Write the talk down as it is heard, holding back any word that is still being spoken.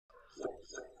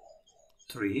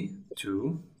3,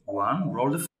 2, 1.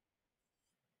 Roll the.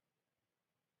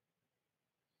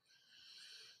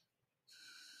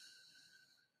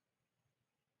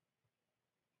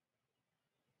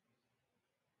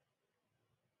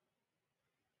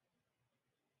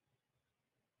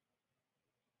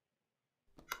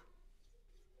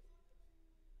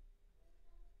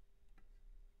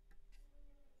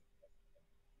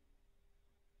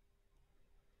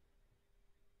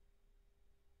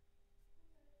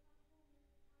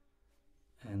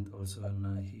 And also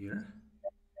here.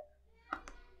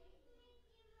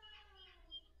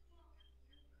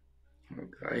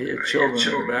 I hear children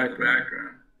in the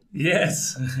background.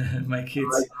 Yes, my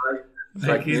kids. It's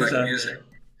My like kids are music.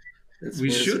 there. It's We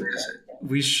should music.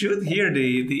 we should hear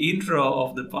the intro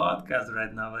of the podcast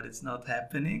right now, but it's not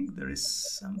happening. There is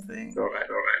something All right.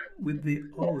 with the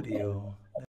audio.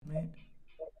 Let me.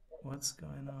 What's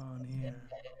going on here?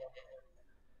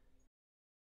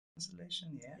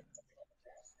 Translation, yeah.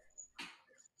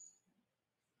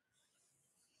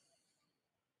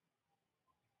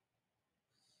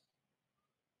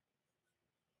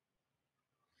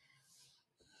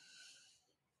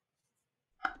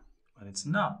 But it's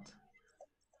not.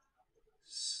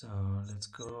 So let's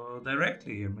go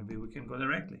directly here. Maybe we can go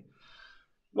directly.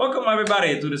 Welcome,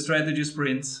 everybody, to the Strategy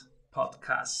Sprints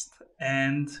podcast.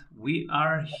 And we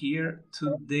are here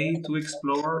today to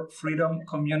explore freedom,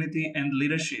 community, and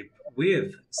leadership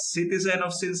with citizen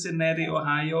of Cincinnati,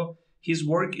 Ohio. His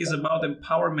work is about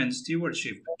empowerment,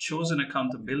 stewardship, chosen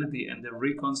accountability, and the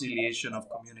reconciliation of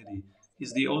community.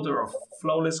 He's the author of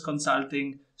Flawless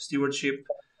Consulting, Stewardship,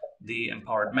 The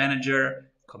Empowered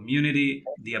Manager, Community,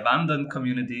 The Abandoned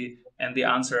Community, and the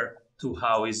answer to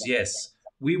how is yes.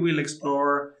 We will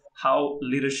explore how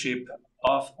leadership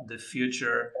of the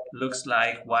future looks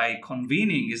like, why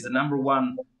convening is the number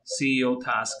one CEO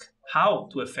task, how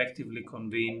to effectively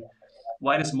convene,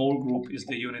 why the small group is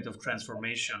the unit of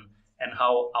transformation, and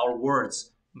how our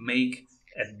words make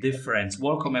a difference.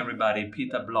 Welcome, everybody.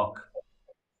 Peter Block.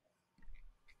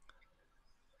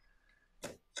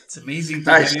 It's amazing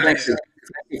to have Nice. you. Thanks. Thank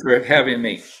you for having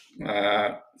me.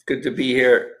 It's good to be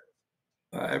here.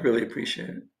 I really appreciate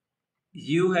it.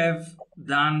 You have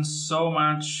done so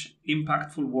much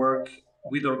impactful work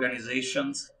with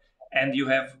organizations, and you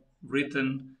have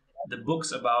written the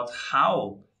books about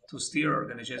how to steer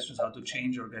organizations, how to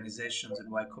change organizations,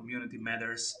 and why community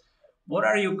matters. What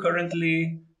are you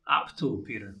currently up to,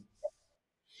 Peter?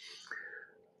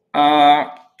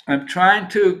 I'm trying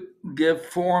to give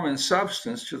form and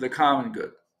substance to the common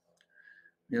good.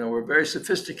 We're very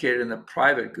sophisticated in the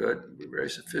private good, we're very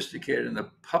sophisticated in the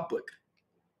public,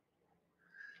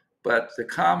 but the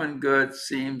common good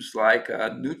seems like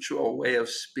a neutral way of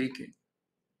speaking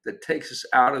that takes us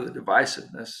out of the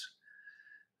divisiveness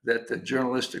that the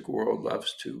journalistic world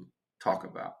loves to talk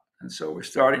about. And so we're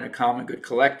starting a common good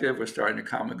collective, we're starting a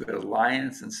common good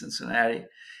alliance in Cincinnati.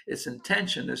 Its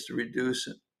intention is to reduce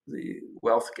the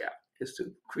wealth gap, is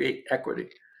to create equity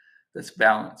that's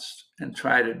balanced and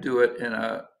try to do it in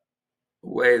a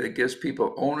way that gives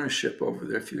people ownership over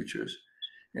their futures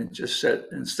and just set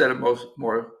instead of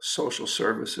more social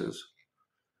services,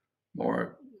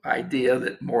 more idea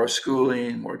that more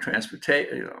schooling, more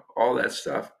transportation, all that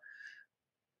stuff.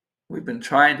 We've been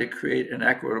trying to create an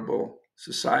equitable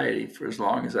society for as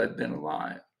long as I've been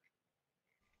alive.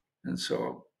 And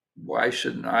so why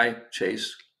shouldn't I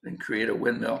chase and create a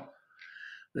windmill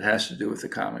that has to do with the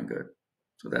common good?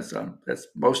 So that's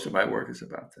most of my work is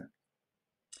about that.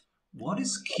 What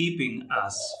is keeping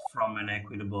us from an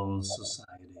equitable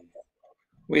society?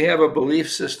 We have a belief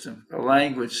system, a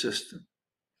language system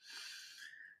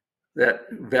that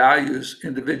values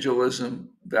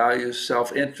individualism, values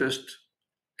self-interest.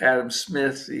 Adam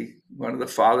Smith, one of the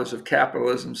fathers of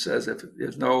capitalism, says if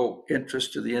there's no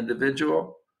interest to the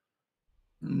individual,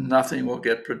 nothing will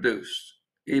get produced,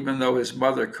 even though his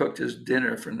mother cooked his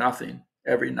dinner for nothing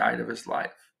every night of his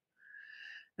life.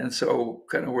 And so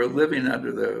kind of we're living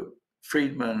under the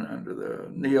Friedman, under the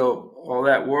Neo, all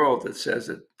that world that says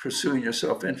that pursuing your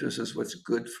self-interest is what's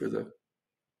good for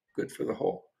the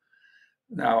whole.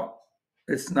 Now,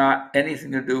 it's not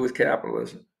anything to do with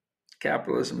capitalism.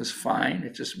 Capitalism is fine.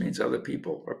 It just means other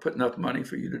people are putting up money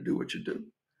for you to do what you do.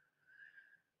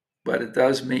 But it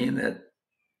does mean that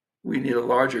we need a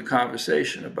larger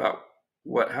conversation about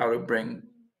how to bring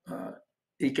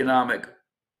economic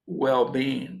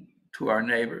well-being to our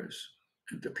neighbors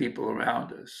and to people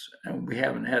around us. And we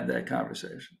haven't had that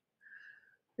conversation.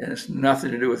 And it's nothing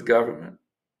to do with government.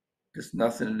 It's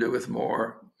nothing to do with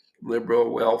more liberal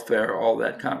welfare. All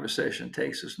that conversation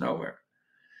takes us nowhere.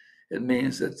 It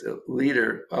means that the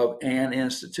leader of an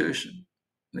institution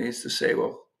needs to say,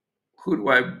 well, who do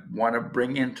I want to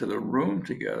bring into the room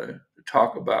together to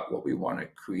talk about what we want to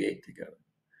create together?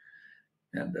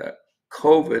 And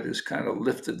COVID has kind of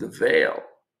lifted the veil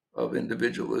of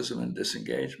individualism and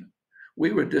disengagement.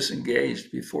 We were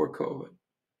disengaged before COVID.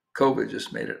 COVID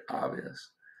just made it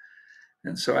obvious.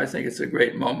 And so I think it's a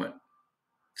great moment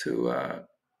to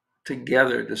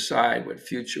together decide what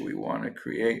future we want to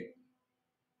create.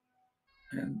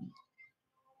 And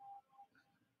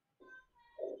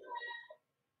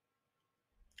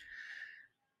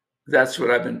that's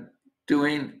what I've been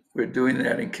doing. We're doing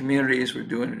that in communities, we're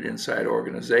doing it inside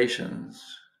organizations.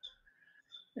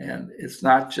 And it's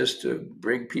not just to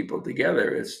bring people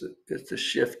together, it's to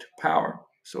shift power.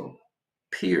 So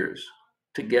peers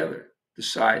together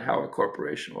decide how a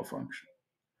corporation will function.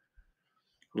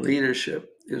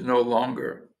 Leadership is no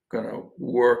longer going to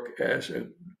work as a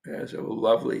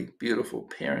lovely, beautiful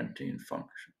parenting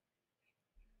function.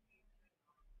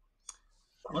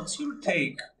 What's your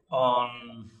take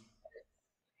on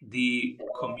the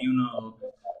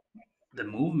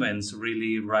movements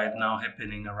really right now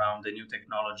happening around the new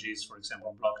technologies, for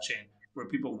example, blockchain, where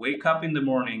people wake up in the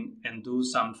morning and do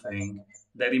something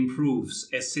that improves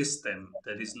a system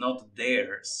that is not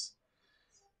theirs,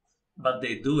 but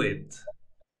they do it?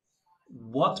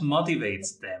 What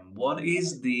motivates them? What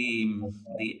is the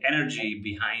energy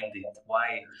behind it?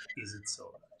 Why is it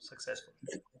so successful?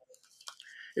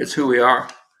 It's who we are.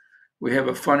 We have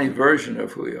a funny version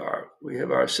of who we are. We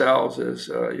have ourselves as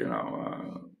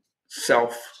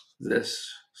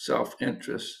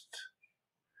self-interest.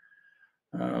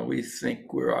 We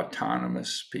think we're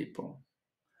autonomous people.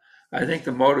 I think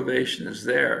the motivation is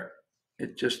there.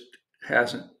 It just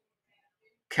hasn't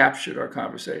captured our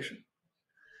conversation.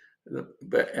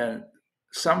 And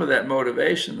some of that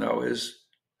motivation, though, is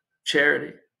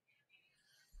charity.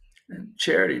 And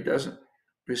charity doesn't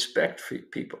respect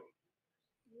people.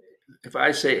 If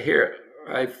I say, here,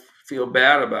 I feel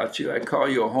bad about you, I call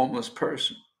you a homeless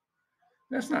person.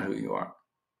 That's not who you are.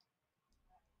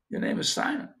 Your name is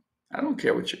Simon. I don't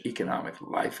care what your economic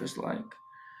life is like.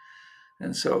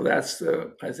 And so that's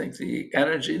I think the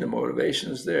energy, the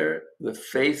motivation is there. The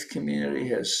faith community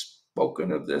has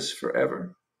spoken of this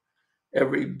forever.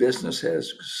 Every business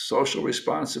has social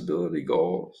responsibility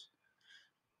goals.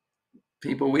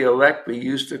 People we elect, we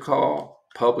used to call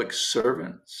public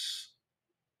servants.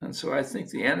 And so I think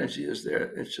the energy is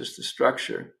there. It's just the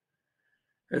structure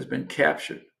has been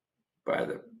captured by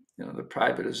the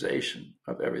privatization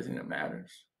of everything that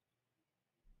matters.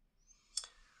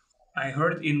 I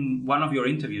heard in one of your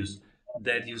interviews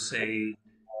that you say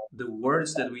the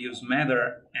words that we use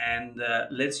matter, and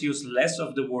let's use less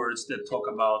of the words that talk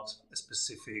about a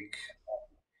specific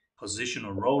position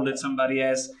or role that somebody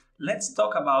has. Let's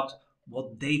talk about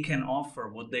what they can offer,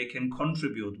 what they can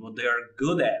contribute, what they are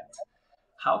good at.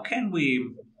 How can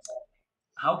we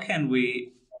how can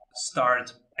we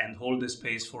start and hold the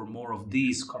space for more of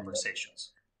these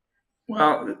conversations?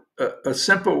 Well, a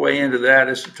simple way into that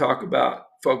is to talk about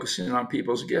focusing on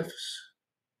people's gifts,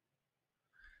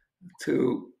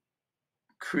 to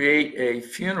create a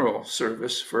funeral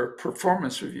service for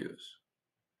performance reviews,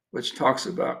 which talks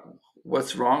about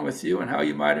what's wrong with you and how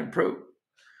you might improve.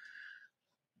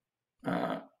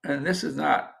 And this is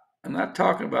not, I'm not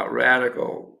talking about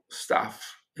radical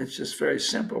stuff. It's just very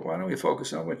simple. Why don't we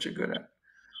focus on what you're good at?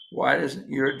 Why isn't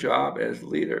your job as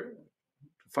leader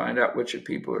to find out what your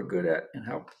people are good at and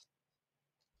help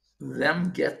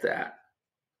them get that?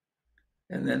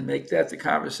 And then make that the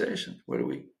conversation. What do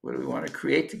we want to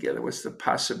create together? What's the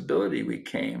possibility we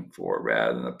came for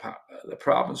rather than the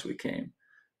problems we came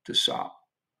to solve?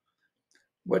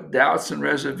 What doubts and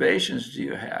reservations do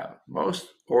you have? Most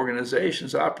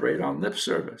organizations operate on lip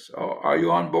service. Oh, are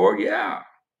you on board? Yeah,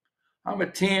 I'm a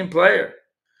team player.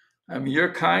 I'm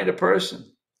your kind of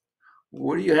person.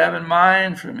 What do you have in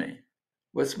mind for me?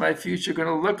 What's my future going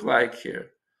to look like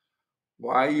here?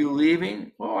 Why are you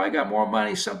leaving? Well, I got more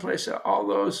money someplace else. All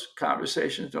those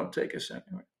conversations don't take us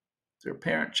anywhere. They're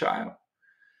parent-child.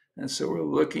 And so we're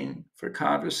looking for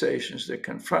conversations that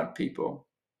confront people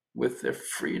with their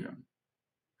freedom.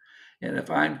 And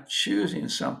if I'm choosing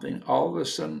something, all of a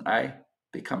sudden I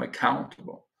become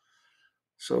accountable.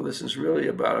 So this is really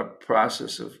about a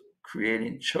process of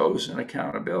creating chosen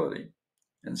accountability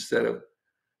instead of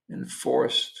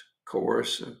enforced,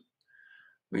 coercive.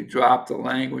 We drop the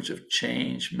language of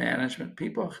change management.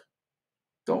 People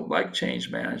don't like change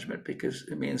management because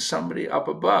it means somebody up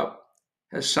above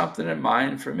has something in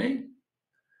mind for me.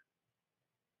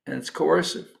 And it's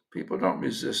coercive. People don't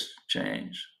resist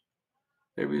change.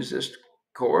 They resist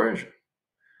coercion.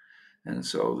 And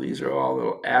so these are all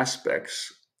little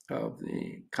aspects of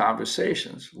the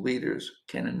conversations leaders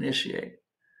can initiate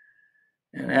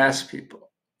and ask people,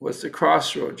 what's the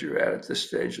crossroads you're at this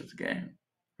stage of the game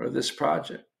or this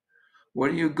project?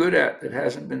 What are you good at that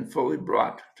hasn't been fully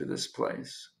brought to this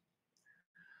place?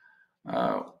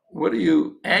 What are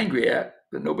you angry at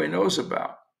that nobody knows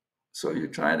about? So you're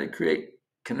trying to create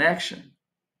connection,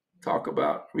 talk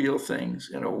about real things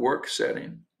in a work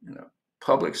setting, in a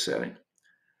public setting.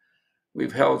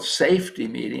 We've held safety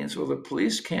meetings. Well, the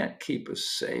police can't keep us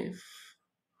safe.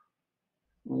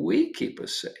 We keep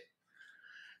us safe.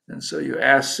 And so you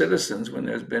ask citizens when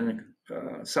there's been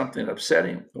something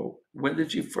upsetting, well, when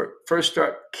did you first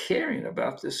start caring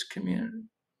about this community?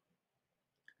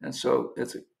 And so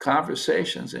it's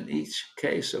conversations in each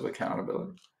case of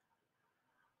accountability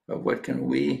of what can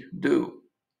we do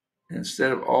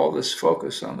instead of all this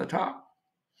focus on the top.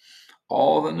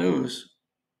 All the news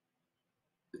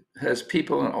has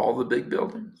people in all the big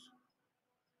buildings,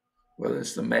 whether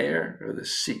it's the mayor or the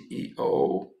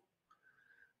CEO.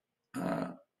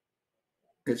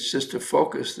 It's just a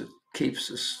focus that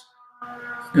keeps us,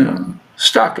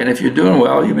 stuck. And if you're doing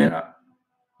well, you may not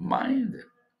mind it.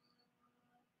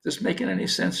 Is this making any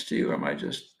sense to you? Or am I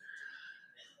just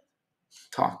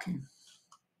talking?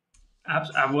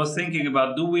 I was thinking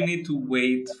about, do we need to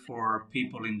wait for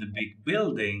people in the big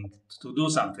building to do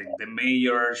something? The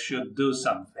mayor should do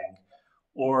something.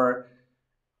 Or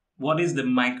what is the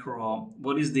micro,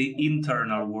 what is the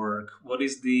internal work? What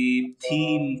is the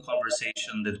team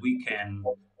conversation that we can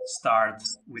start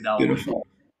without waiting? Beautiful.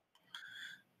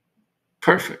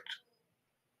 Perfect.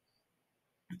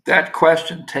 That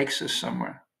question takes us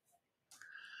somewhere.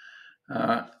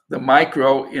 The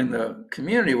micro in the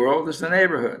community world is the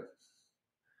neighborhood.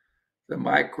 The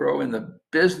micro in the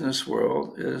business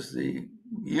world is the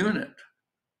unit,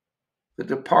 the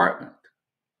department,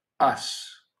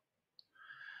 us.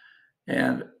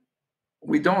 And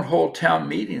we don't hold town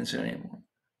meetings anymore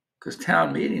because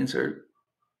town meetings are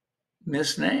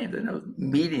misnamed. There's no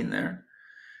meeting there.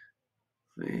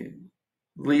 The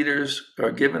leaders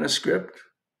are given a script.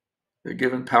 They're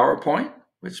given PowerPoint,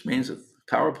 which means that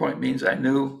PowerPoint means I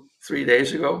knew 3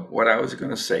 days ago what I was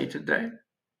going to say today.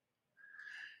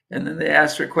 And then they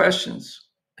ask for questions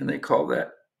and they call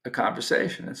that a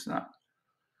conversation. It's not.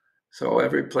 So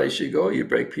every place you go, you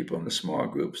break people into small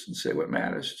groups and say what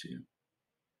matters to you.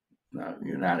 Now,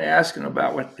 you're not asking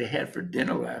about what they had for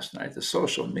dinner last night. The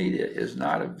social media is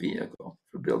not a vehicle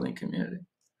for building community.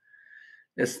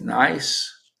 It's nice.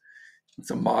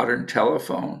 It's a modern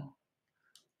telephone.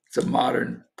 It's a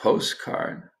modern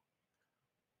postcard,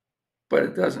 but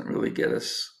it doesn't really get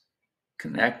us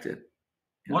connected.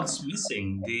 What's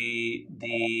missing?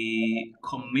 The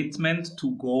commitment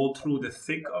to go through the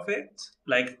thick of it?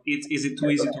 Like, is it too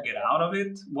easy to get out of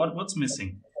it? What's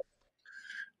missing?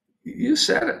 You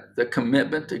said it, the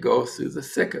commitment to go through the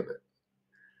thick of it.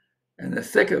 And the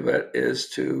thick of it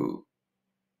is to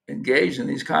engage in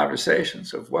these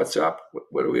conversations of what's up,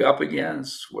 what are we up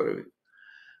against,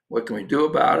 what can we do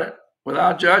about it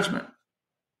without judgment,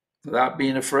 without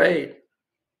being afraid.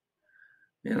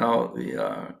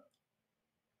 The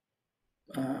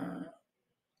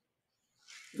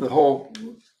whole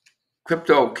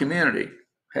crypto community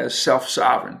has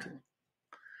self-sovereignty.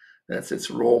 That's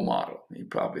its role model. He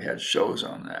probably had shows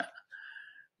on that.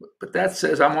 But that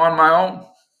says, I'm on my own.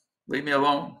 Leave me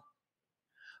alone.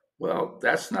 Well,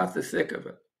 that's not the thick of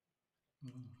it.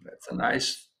 That's a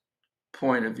nice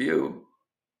point of view.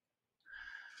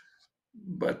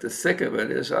 But the thick of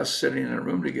it is us sitting in a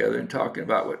room together and talking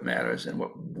about what matters and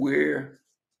what we're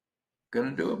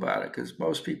going to do about it, because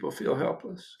most people feel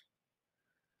helpless.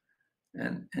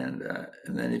 And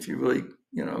then if you really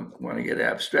want to get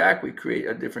abstract, we create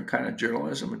a different kind of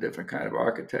journalism, a different kind of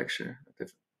architecture.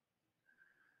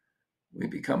 We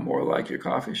become more like your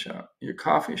coffee shop. Your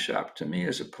coffee shop, to me,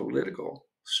 is a political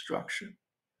structure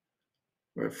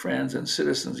where friends and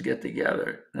citizens get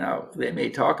together. Now, they may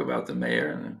talk about the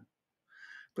mayor,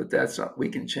 but that's not, we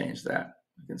can change that.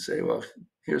 We can say, well,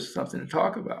 here's something to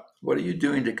talk about. What are you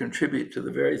doing to contribute to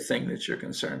the very thing that you're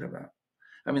concerned about?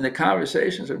 I mean, the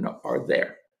conversations are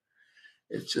there.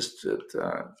 It's just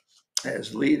that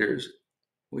as leaders,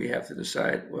 we have to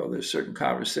decide, well, there's certain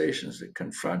conversations that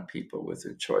confront people with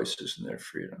their choices and their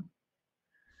freedom.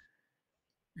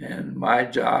 And my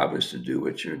job is to do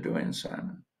what you're doing,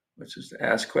 Simon, which is to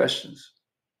ask questions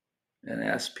and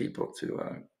ask people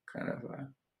to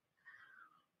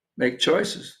make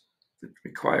choices that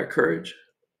require courage.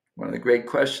 One of the great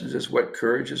questions is what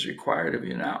courage is required of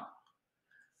you now.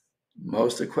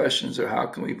 Most of the questions are how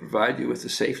can we provide you with the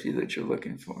safety that you're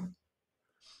looking for?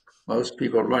 Most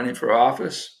people running for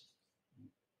office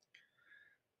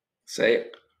say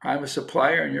I'm a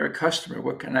supplier and you're a customer.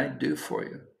 What can I do for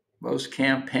you? Most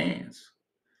campaigns.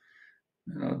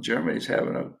 Germany's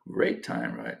having a great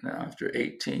time right now after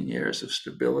 18 years of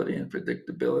stability and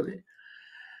predictability.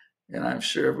 And I'm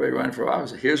sure everybody running for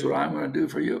office, here's what I'm going to do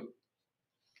for you.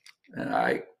 And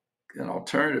an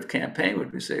alternative campaign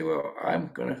would be say, well,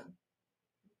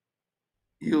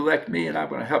 you elect me and I'm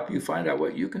going to help you find out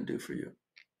what you can do for you.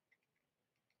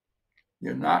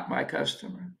 You're not my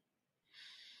customer.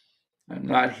 I'm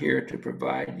not here to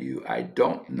provide you. I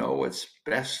don't know what's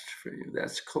best for you.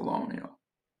 That's colonial.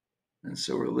 And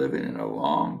so we're living in a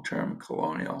long-term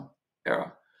colonial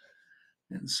era.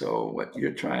 And so what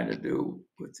you're trying to do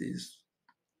with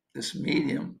this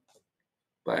medium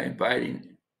by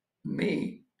inviting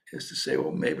me is to say,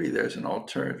 well, maybe there's an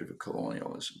alternative to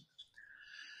colonialism.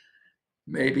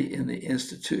 Maybe in the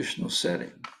institutional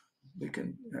setting, we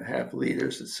can have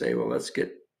leaders that say, well, let's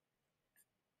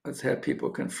have people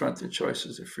confront their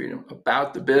choices of freedom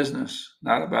about the business,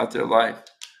 not about their life.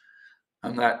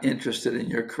 I'm not interested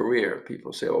in your career.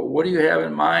 People say, well, what do you have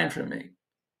in mind for me?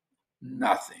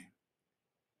 Nothing.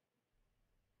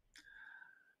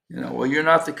 Well, you're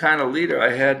not the kind of leader I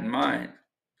had in mind.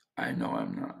 I know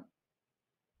I'm not.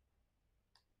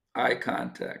 Eye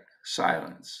contact,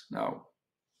 silence. Now,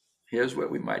 here's what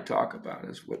we might talk about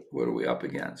is what are we up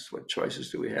against? What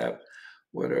choices do we have?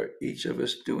 What are each of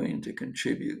us doing to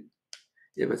contribute?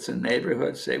 If it's a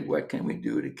neighborhood, say, what can we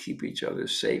do to keep each other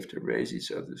safe, to raise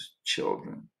each other's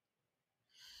children?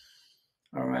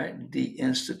 All right,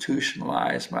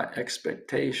 deinstitutionalize my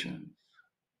expectations.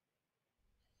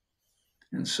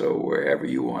 And so wherever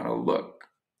you want to look,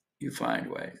 you find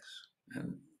ways.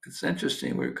 And it's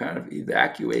interesting, we're kind of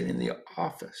evacuating the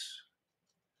office.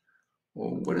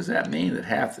 Well, what does that mean that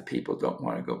half the people don't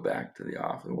want to go back to the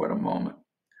office? What a moment.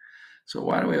 So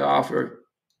why don't we offer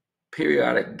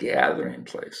periodic gathering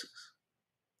places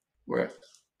where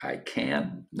I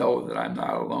can know that I'm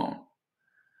not alone,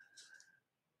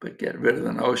 but get rid of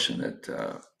the notion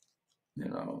that,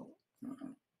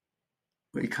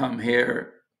 we come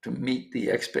here to meet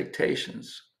the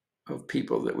expectations of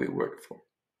people that we work for.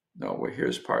 No, we're here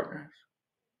as partners.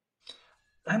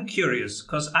 I'm curious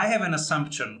because I have an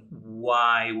assumption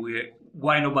why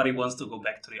nobody wants to go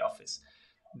back to the office.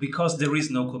 Because there is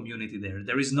no community there.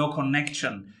 There is no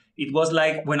connection. It was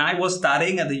like when I was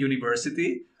studying at the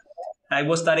university, I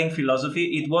was studying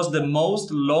philosophy. It was the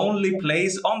most lonely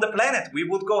place on the planet. We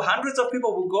would go, hundreds of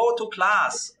people would go to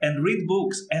class and read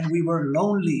books, and we were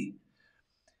lonely.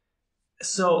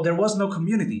 So there was no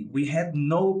community. We had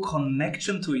no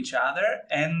connection to each other.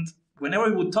 And whenever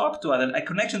we would talk to others, a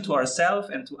connection to ourselves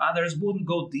and to others wouldn't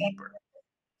go deeper.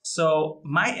 So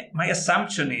my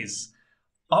assumption is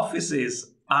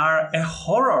offices are a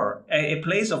horror, a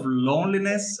place of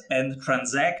loneliness and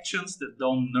transactions that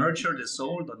don't nurture the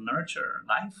soul, don't nurture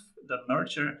life,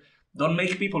 don't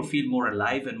make people feel more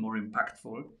alive and more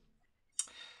impactful.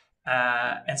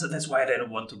 And so that's why I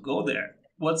don't want to go there.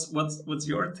 What's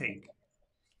your take?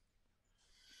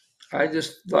 I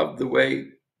just love the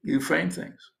way you frame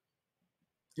things.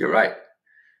 You're right.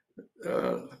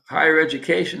 Higher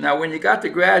education. Now, when you got to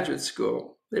graduate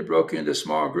school, they broke into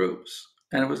small groups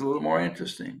and it was a little more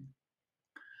interesting.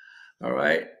 All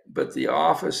right. But the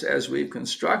office, as we've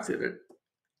constructed it,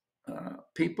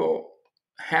 people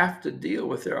have to deal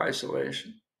with their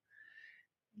isolation.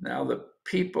 Now, the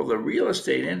real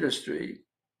estate industry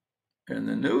and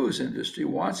the news industry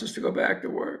wants us to go back to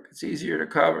work. It's easier to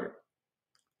cover.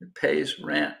 It pays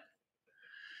rent.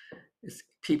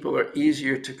 People are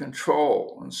easier to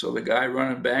control. And so the guy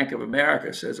running Bank of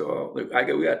America says, oh, we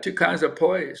got two kinds of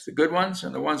employees, the good ones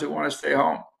and the ones who want to stay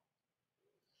home.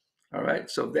 All right.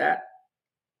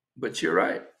 But you're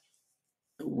right.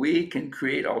 We can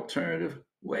create alternative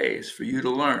ways for you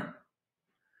to learn,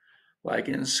 like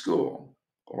in school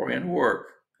or in work.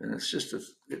 And it's just,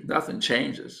 nothing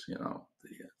changes,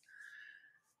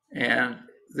 And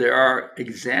there are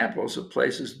examples of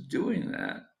places doing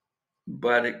that,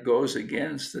 but it goes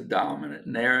against the dominant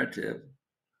narrative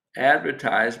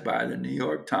advertised by the New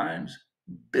York Times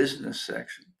business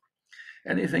section.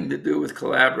 Anything to do with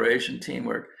collaboration,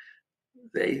 teamwork,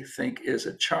 they think is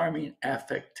a charming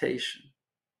affectation.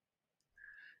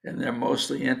 And they're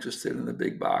mostly interested in the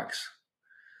big box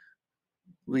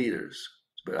leaders.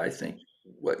 But I think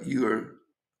what you're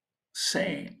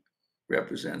saying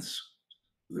represents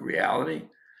the reality.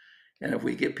 And if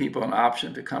we give people an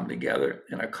option to come together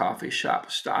in a coffee shop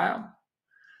style,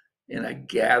 in a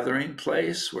gathering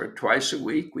place where twice a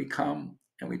week we come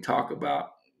and we talk about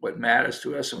what matters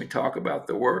to us and we talk about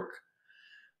the work,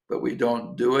 but we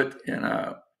don't do it in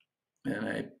a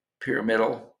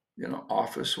pyramidal,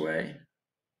 office way.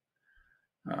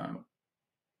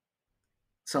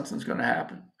 something's going to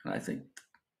happen. And I think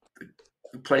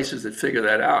the places that figure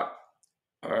that out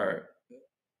are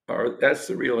that's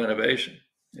the real innovation.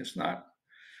 It's not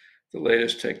the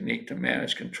latest technique to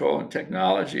manage control, and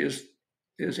technology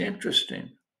is interesting,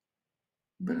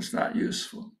 but it's not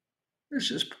useful. It's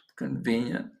just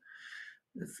convenient.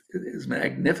 It is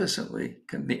magnificently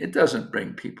convenient. It doesn't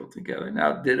bring people together.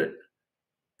 Now,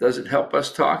 does it help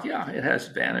us talk? Yeah, it has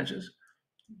advantages.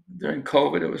 During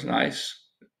COVID, it was nice,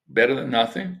 better than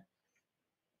nothing,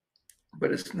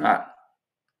 but it's not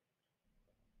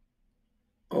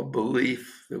a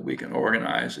belief that we can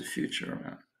organize a future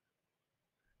around.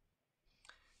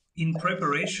 In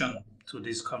preparation to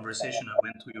this conversation, I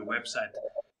went to your website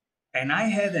and I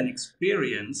had an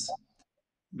experience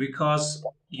because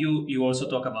you also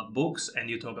talk about books and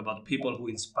you talk about people who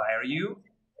inspire you.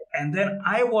 And then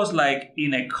I was like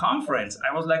in a conference,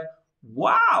 I was like,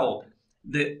 wow.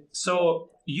 So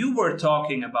you were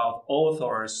talking about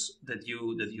authors that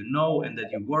you know and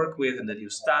that you work with and that you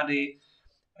study.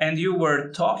 And you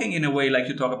were talking in a way like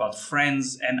you talk about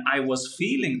friends, and I was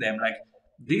feeling them like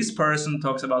this person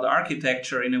talks about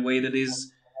architecture in a way that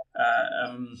is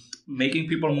making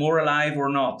people more alive or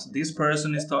not. This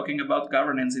person is talking about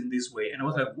governance in this way. And I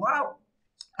was like, wow,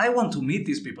 I want to meet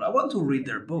these people. I want to read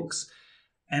their books.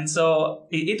 And so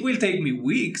it will take me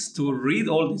weeks to read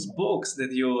all these books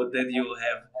that you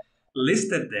have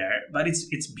listed there. But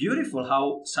it's beautiful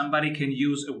how somebody can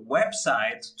use a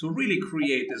website to really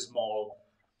create a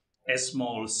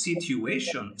small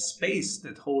situation, a space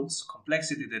that holds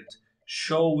complexity, that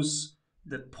shows,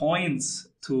 that points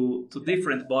to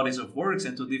different bodies of works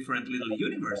and to different little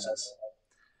universes.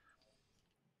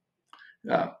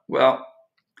 Well,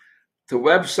 the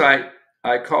website,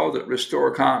 I called it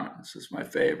Restore Commons. It's my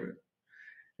favorite.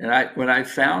 And when I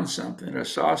found something or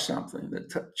saw something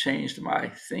that changed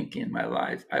my thinking, my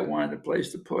life, I wanted a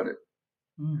place to put it.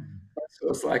 So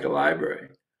it's like a library.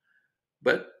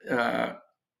 But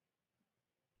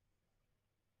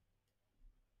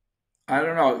I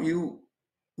don't know,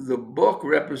 the book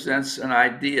represents an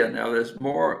idea. Now there's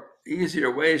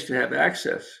easier ways to have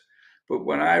access. But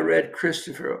when I read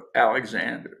Christopher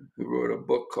Alexander, who wrote a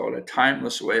book called A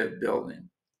Timeless Way of Building,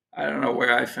 I don't know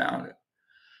where I found it.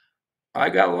 I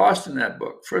got lost in that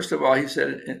book. First of all, he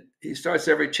said, he starts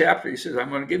every chapter. He says, I'm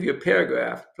going to give you a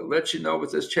paragraph to let you know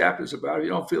what this chapter is about. If you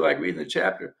don't feel like reading the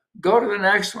chapter, go to the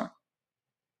next one.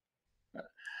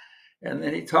 And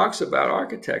then he talks about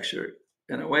architecture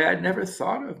in a way I'd never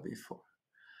thought of before.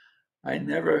 I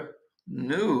never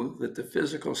knew that the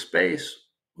physical space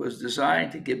was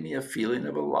designed to give me a feeling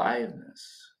of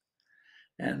aliveness.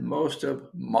 And most of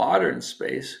modern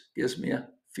space gives me a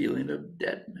feeling of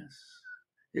deadness.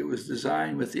 It was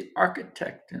designed with the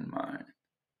architect in mind.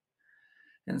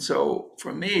 And so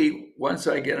for me, once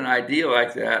I get an idea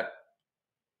like that,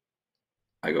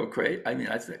 I go crazy. I mean,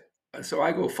 so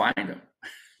I go find him.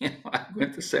 I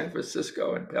went to San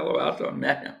Francisco and Palo Alto and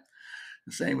met him.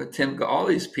 The same with Tim, all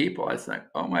these people. I think,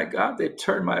 oh my God, they've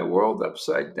turned my world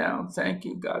upside down. Thank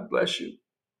you. God bless you.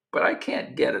 But I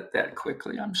can't get it that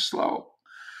quickly. I'm slow.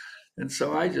 And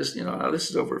so I just, now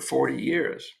this is over 40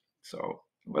 years. So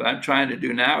what I'm trying to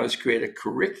do now is create a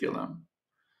curriculum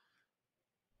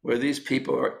where these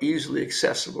people are easily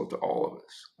accessible to all of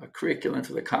us. A curriculum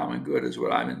for the common good is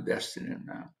what I'm investing in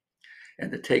now.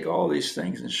 And to take all these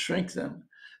things and shrink them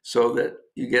so that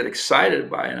you get excited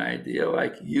by an idea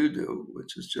like you do,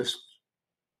 which is just,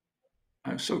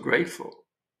 I'm so grateful.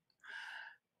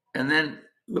 And then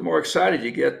the more excited you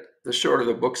get, the shorter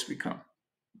the books become.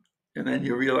 And then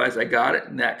you realize I got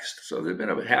it next. So there've been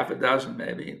about half a dozen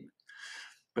maybe.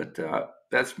 But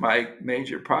that's my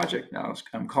major project now.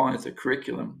 I'm calling it the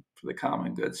curriculum for the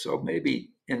common good. So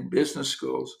maybe in business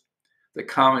schools, the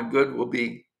common good will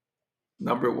be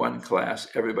 #1 class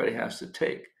everybody has to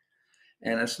take.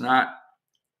 And it's not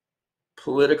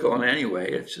political in any way.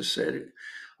 It's just said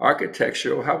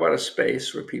architecture. Well, how about a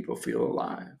space where people feel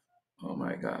alive? Oh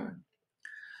my God.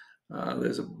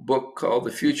 There's a book called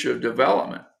The Future of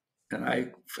Development. And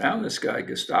I found this guy,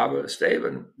 Gustavo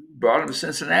Esteban, brought him to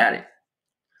Cincinnati.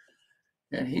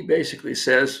 And he basically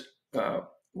says,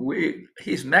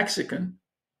 he's Mexican.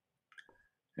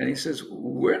 And he says,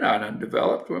 we're not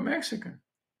undeveloped, we're Mexican.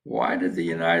 Why did the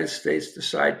United States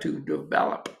decide to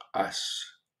develop us?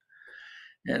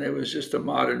 And it was just a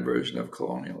modern version of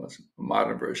colonialism, a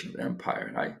modern version of empire.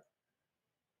 And as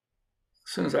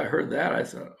soon as I heard that, I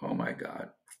thought, oh my God.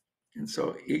 And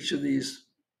so each of these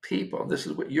people, this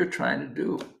is what you're trying to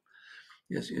do.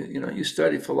 Is, you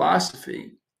study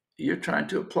philosophy, you're trying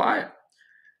to apply it.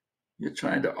 You're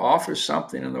trying to offer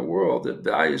something in the world that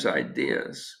values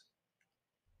ideas.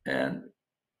 And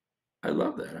I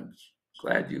love that. I'm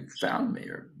glad you found me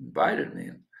or invited me.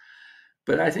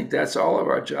 But I think that's all of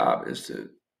our job, is to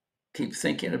keep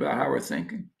thinking about how we're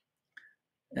thinking.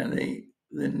 And the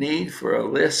need for a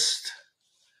list.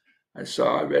 I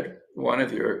read one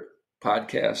of your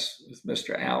podcasts with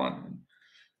Mr. Allen.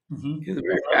 Mhm. He's a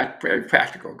very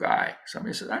practical guy.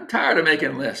 Somebody says, I'm tired of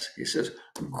making lists. He says,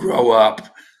 grow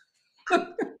up.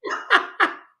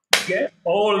 Get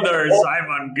older,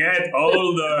 Simon. Get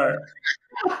older.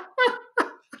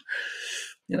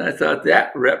 And I thought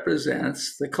that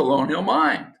represents the colonial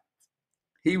mind.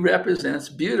 He represents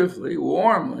beautifully,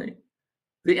 warmly,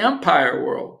 the empire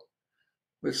world,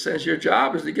 which says your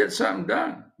job is to get something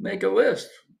done, make a list,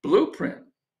 blueprint,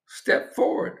 step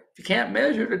forward. If you can't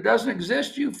measure it, it doesn't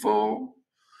exist, you fool.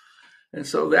 And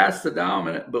so that's the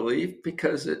dominant belief,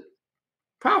 because it's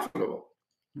profitable.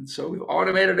 And so we've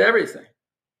automated everything,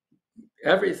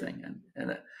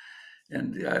 and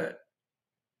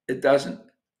it doesn't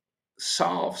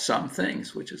solve some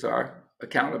things, which is our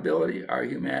accountability, our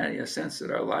humanity, a sense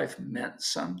that our life meant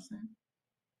something.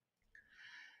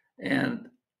 And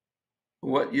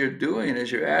what you're doing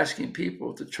is you're asking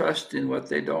people to trust in what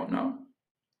they don't know,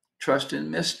 trust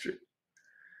in mystery.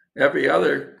 Every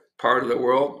other part of the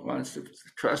world wants to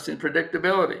trust in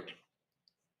predictability.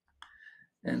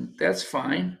 And that's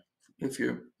fine. If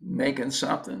you're making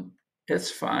something, it's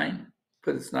fine,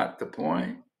 but it's not the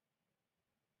point.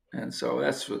 And so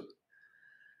that's what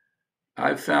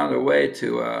I've found, a way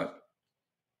to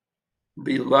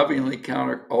be lovingly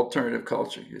counter alternative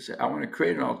culture. You say, I want to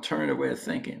create an alternative way of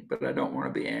thinking, but I don't want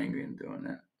to be angry in doing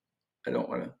that. I don't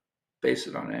want to base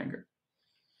it on anger.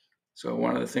 So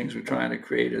one of the things we're trying to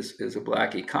create is a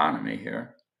Black economy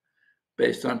here,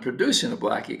 based on producing a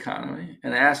Black economy,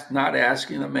 and not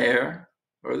asking the mayor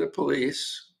or the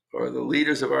police or the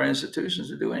leaders of our institutions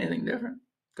to do anything different.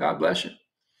 God bless you.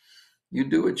 You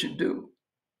do what you do.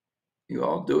 You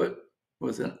all do it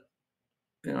with it.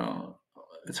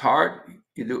 It's hard.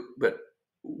 You do, but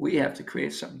we have to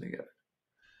create something together.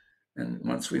 And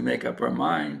once we make up our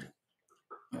mind,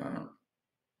 and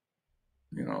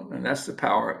that's the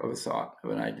power of a thought,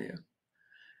 of an idea.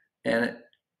 And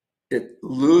it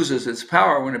loses its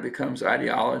power when it becomes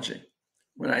ideology,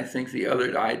 when I think the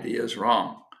other idea is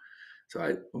wrong.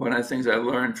 So one of the things I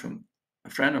learned from a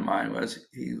friend of mine was,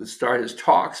 he would start his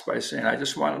talks by saying, I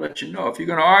just want to let you know, if you're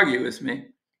going to argue with me,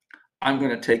 I'm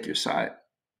going to take your side.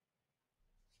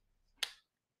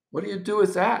 What do you do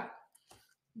with that?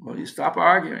 Well, you stop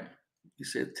arguing. You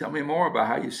say, tell me more about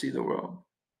how you see the world.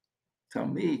 Tell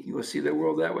me you will see the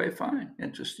world that way. Fine,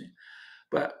 interesting.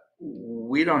 But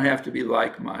we don't have to be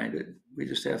like-minded. We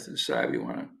just have to decide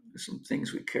there's some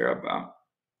things we care about,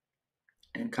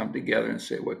 and come together and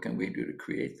say, what can we do to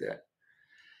create that?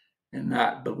 And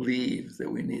not believe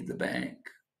that we need the bank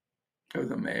or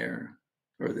the mayor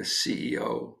or the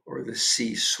CEO or the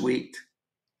C-suite.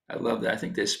 I love that. I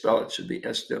think they spell it, should be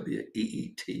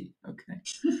SWEET. Okay.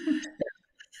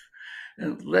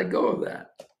 And let go of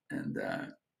that. And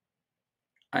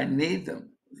I need them.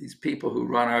 These people who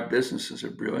run our businesses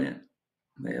are brilliant.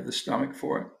 They have the stomach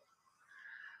for it.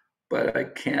 But I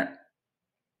can't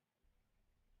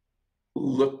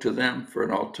look to them for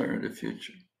an alternative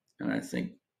future. And I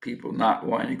think people not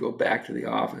wanting to go back to the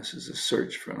office is a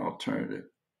search for an alternative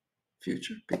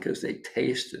future, because they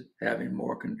tasted having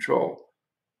more control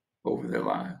over their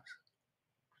lives.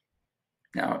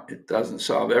 Now, it doesn't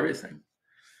solve everything.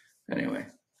 Anyway,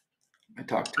 I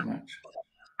talk too much.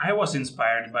 I was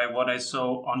inspired by what I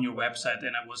saw on your website,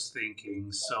 and I was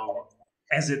thinking, so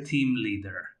as a team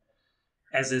leader,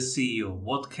 as a CEO,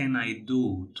 what can I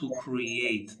do to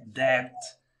create that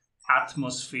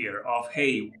atmosphere of,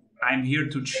 hey, I'm here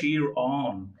to cheer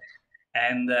on,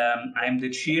 and I'm the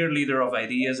cheerleader of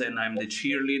ideas, and I'm the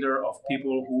cheerleader of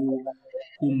people who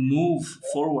move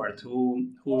forward, who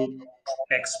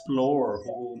explore,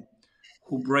 who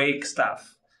break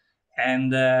stuff,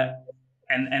 and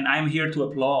and I'm here to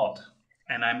applaud,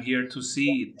 and I'm here to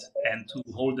see it, and to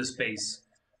hold the space,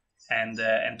 and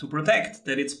to protect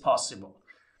that it's possible.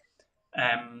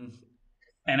 Um,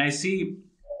 and I see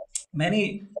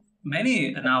many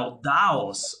now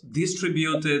DAOs,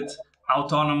 distributed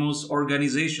autonomous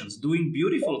organizations, doing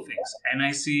beautiful things, and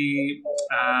I see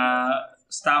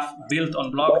stuff built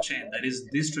on blockchain that is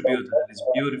distributed, that is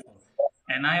beautiful,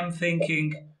 and I am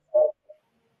thinking,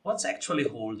 what's actually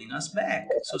holding us back?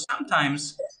 So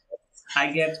sometimes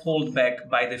I get held back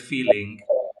by the feeling,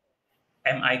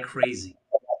 am I crazy?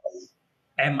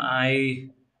 Am I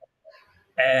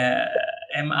uh,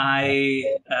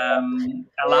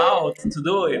 allowed to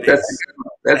do it?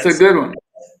 That's a good one.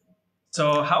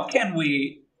 So how can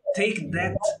we take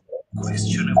that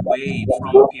question away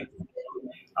from people?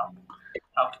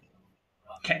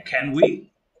 Can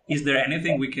we? Is there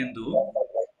anything we can do?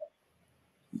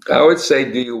 I would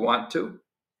say, do you want to?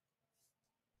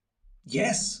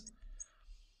 Yes.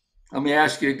 Let me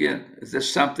ask you again. Is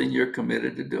this something you're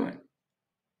committed to doing?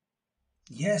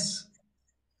 Yes.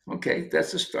 Okay,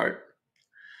 that's a start.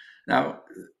 Now,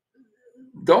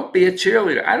 don't be a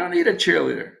cheerleader. I don't need a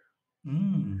cheerleader.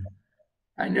 Mm.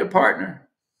 I need a partner.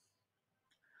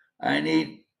 I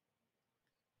need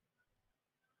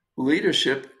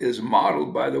leadership is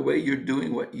modeled by the way you're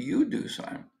doing what you do,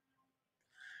 Simon.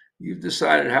 You've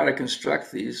decided how to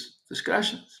construct these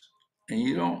discussions, and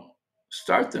you don't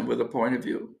start them with a point of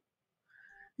view.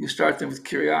 You start them with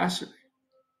curiosity.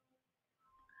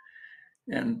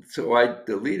 And so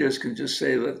the leaders can just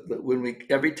say that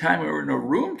every time we're in a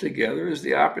room together is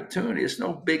the opportunity. It's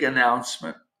no big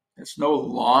announcement. It's no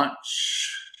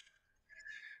launch.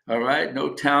 All right.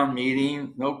 No town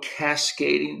meeting, no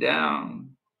cascading down.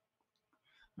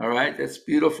 All right. That's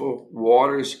beautiful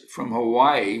waters from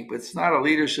Hawaii, but it's not a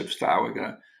leadership style. We're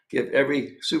going to give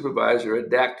every supervisor a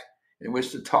deck in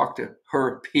which to talk to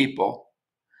her people.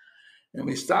 And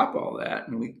we stop all that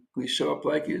and we show up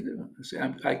like you do. I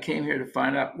say, I came here to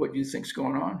find out what you think's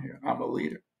going on here. I'm a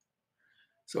leader.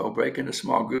 So I'll break into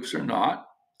small groups or not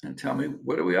and tell me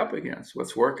what are we up against?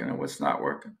 What's working and what's not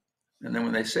working? And then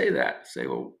when they say that, say,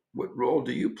 well, what role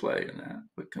do you play in that?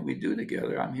 What can we do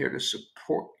together? I'm here to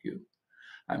support you.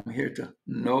 I'm here to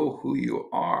know who you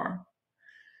are.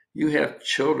 You have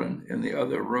children in the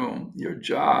other room. Your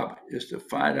job is to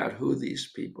find out who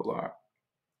these people are,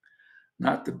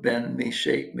 not to bend me,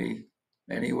 shape me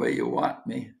any way you want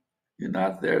me. You're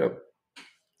not there to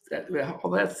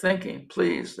all that thinking.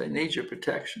 Please, they need your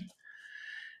protection.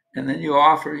 And then you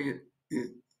offer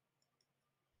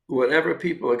whatever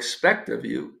people expect of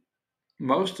you.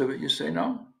 Most of it, you say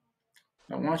no.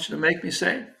 I want you to make me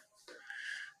safe.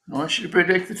 I want you to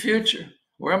predict the future.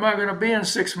 Where am I going to be in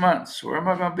 6 months? Where am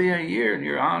I going to be in a year? And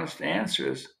your honest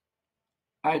answer is,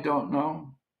 I don't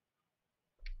know.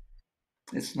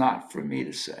 It's not for me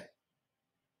to say.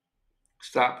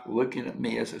 Stop looking at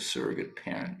me as a surrogate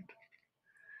parent.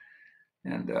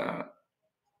 And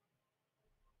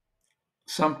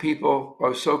some people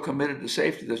are so committed to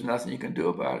safety, there's nothing you can do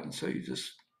about it. And so you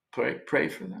just pray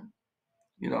for them.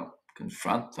 You don't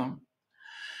confront them.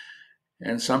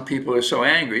 And some people are so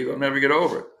angry, they'll never get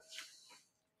over it.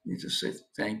 You just say,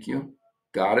 thank you,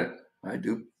 got it. I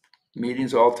do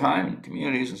meetings all the time in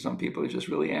communities, and some people are just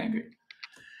really angry.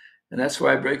 And that's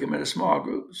why I break them into small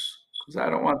groups, because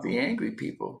I don't want the angry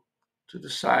people to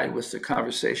decide what's the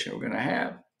conversation we're going to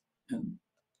have. And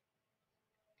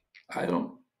I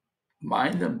don't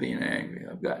mind them being angry.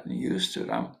 I've gotten used to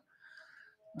it.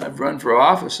 I've run for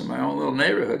office in my own little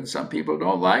neighborhood, and some people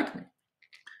don't like me.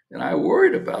 And I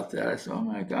worried about that. I thought, oh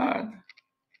my God.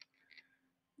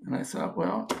 And I thought,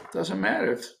 well, it doesn't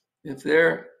matter. If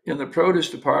they're in the produce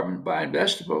department buying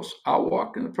vegetables, I'll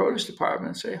walk in the produce department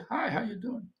and say, hi, how you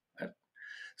doing?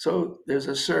 So there's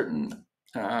a certain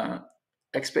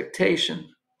expectation.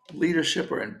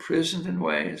 Leadership are imprisoned in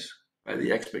ways by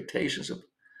the expectations of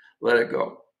let it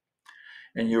go.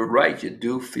 And you're right, you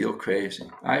do feel crazy.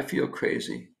 I feel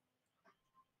crazy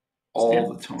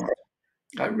all the time.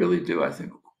 I really do. I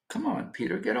think, come on,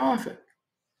 Peter, get off it.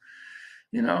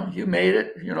 You made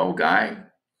it, guy,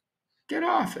 get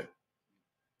off it.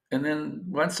 And then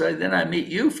then I meet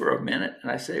you for a minute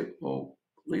and I say, well,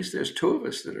 at least there's two of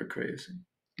us that are crazy.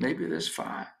 Maybe there's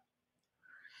five.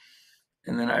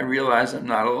 And then I realize I'm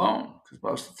not alone, because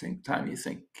most of the time you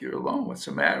think you're alone. What's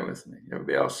the matter with me?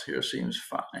 Everybody else here seems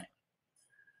fine.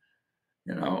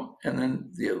 And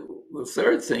then the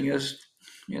third thing is,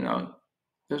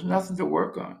 there's nothing to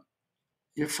work on.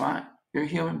 You're fine. You're a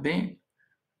human being.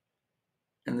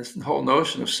 And this whole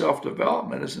notion of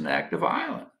self-development is an act of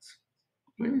violence.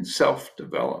 What do you mean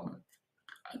self-development?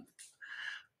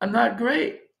 I'm not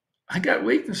great. I got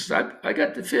weaknesses. I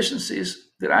got deficiencies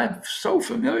that I'm so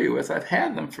familiar with. I've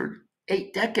had them for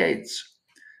 8 decades.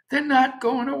 They're not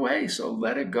going away. So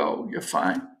let it go. You're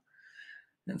fine.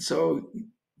 And so,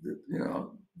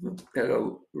 at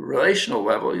a relational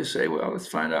level, you say, well, let's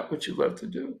find out what you love to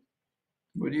do.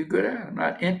 What are you good at? I'm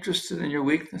not interested in your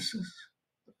weaknesses.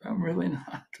 I'm really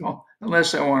not,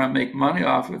 unless I want to make money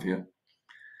off of you.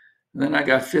 And then I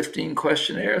got 15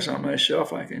 questionnaires on my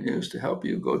shelf I can use to help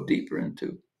you go deeper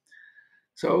into.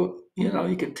 So,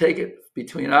 you can take it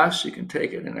between us, you can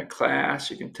take it in a class,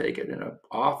 you can take it in an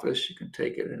office, you can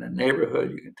take it in a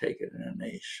neighborhood, you can take it in a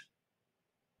nation.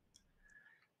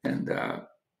 And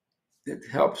it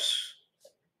helps.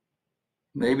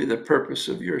 Maybe the purpose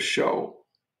of your show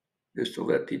is to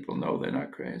let people know they're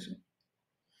not crazy.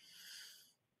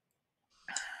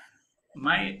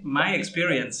 my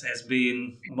experience has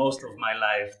been most of my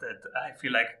life that I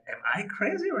feel like, am I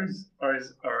crazy, or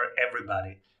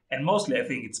everybody? And mostly I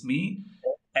think it's me,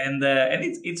 and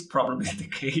it's probably the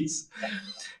case.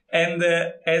 And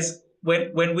as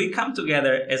when we come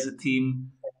together as a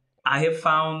team, I have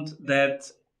found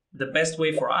that the best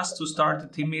way for us to start the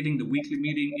team meeting, the weekly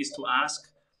meeting, is to ask,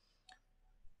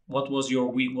 what was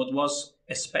your week? What was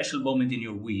a special moment in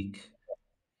your week?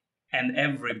 And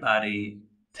everybody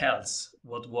tells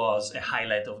what was a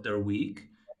highlight of their week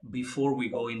before we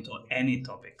go into any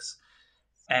topics,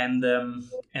 and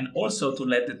also to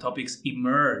let the topics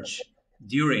emerge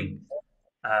during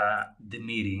the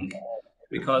meeting,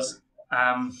 because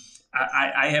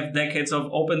I have decades of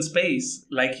open space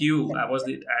like you.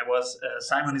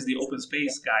 Simon is the open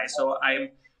space guy, so I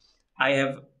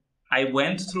have I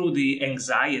went through the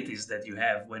anxieties that you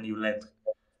have when you let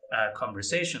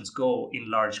conversations go in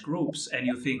large groups, and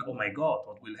you think, oh my God,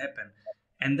 what will happen?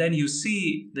 And then you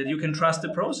see that you can trust the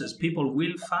process. People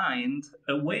will find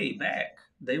a way back.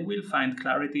 They will find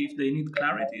clarity if they need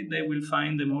clarity. They will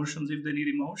find emotions if they need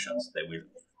emotions. They will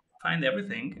find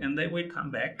everything, and they will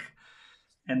come back,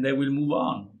 and they will move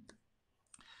on.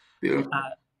 Beautiful.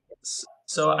 Uh,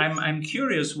 so I'm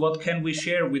curious, what can we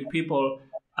share with people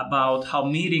about how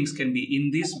meetings can be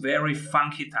in these very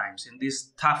funky times, in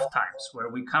these tough times where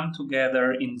we come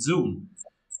together in Zoom,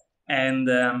 and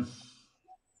I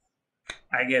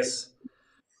guess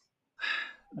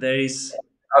there is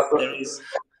there is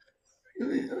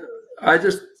I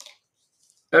just,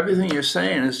 everything you're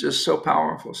saying is just so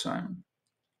powerful, Simon.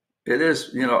 It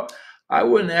is, I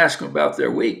wouldn't ask them about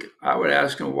their week. I would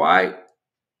ask them why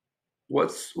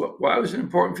was it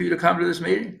important for you to come to this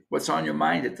meeting? What's on your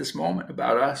mind at this moment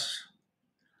about us?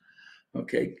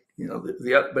 Okay,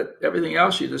 but everything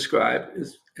else you describe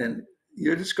is, and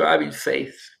you're describing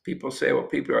faith. People say, well,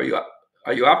 people,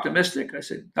 are you optimistic? I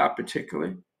said, not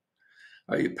particularly.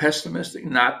 Are you pessimistic?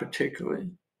 Not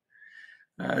particularly.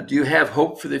 Do you have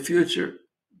hope for the future?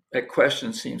 That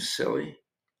question seems silly.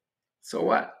 So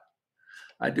what?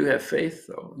 I do have faith,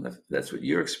 though, and that's what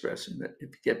you're expressing. That if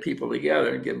you get people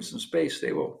together and give them some space,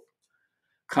 they will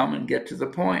come and get to the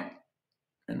point.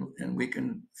 And we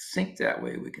can think that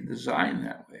way. We can design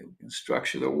that way. We can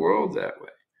structure the world that way.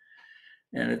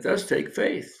 And it does take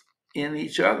faith in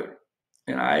each other.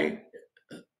 And I,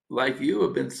 like you,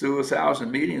 have been through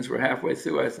 1,000 meetings. We're halfway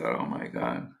through. I thought, oh my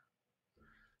God,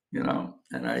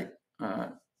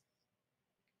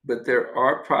 but there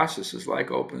are processes like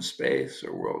Open Space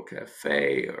or World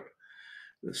Cafe or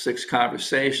the 6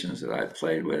 conversations that I've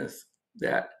played with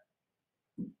that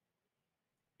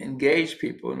engage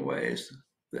people in ways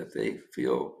that they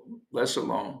feel less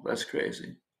alone, less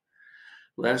crazy,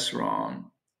 less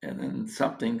wrong, and then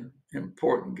something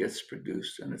important gets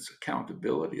produced, and it's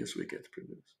accountability as we get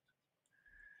produced.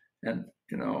 And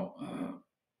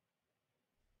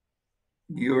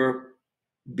your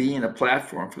being a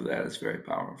platform for that is very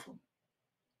powerful.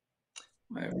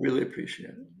 I really appreciate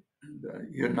it. And,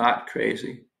 you're not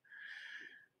crazy.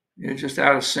 You're just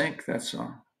out of sync. That's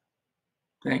all.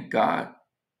 Thank God.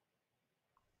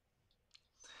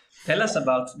 Tell us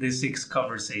about the 6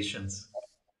 conversations.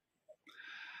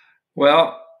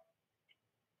 Well,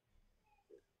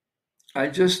 I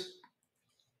just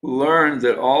learned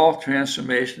that all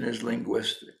transformation is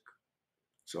linguistic.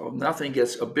 So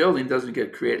a building doesn't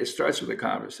get created. It starts with a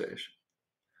conversation.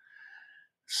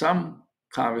 Some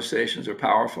conversations are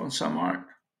powerful and some aren't.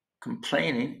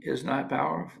 Complaining is not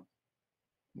powerful.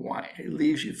 Why? It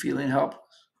leaves you feeling helpless.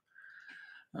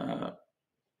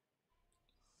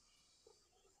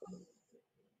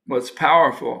 What's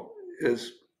powerful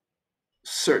is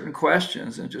certain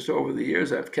questions, and just over the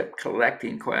years, I've kept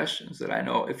collecting questions that I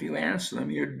know if you answer them,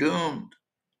 you're doomed.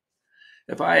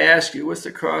 If I ask you, what's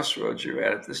the crossroads you're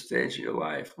at this stage of your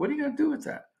life? What are you going to do with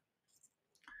that?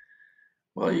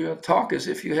 Well, you're going to talk as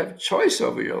if you have choice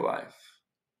over your life.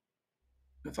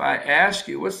 If I ask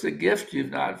you, what's the gift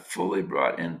you've not fully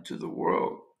brought into the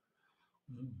world?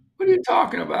 What are you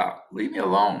talking about? Leave me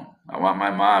alone. I want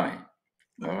my mommy.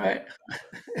 All right.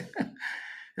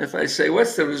 If I say,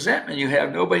 what's the resentment you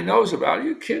have nobody knows about? Are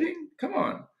you kidding? Come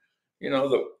on.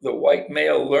 The white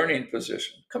male learning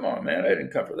position. Come on, man. I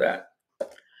didn't come for that.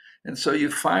 And so you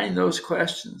find those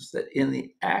questions that in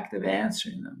the act of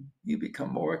answering them, you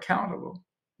become more accountable,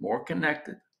 more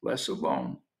connected, less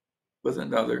alone with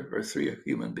another or 3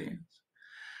 human beings.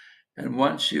 And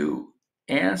once you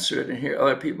answer it and hear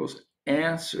other people's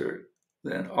answer,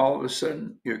 then all of a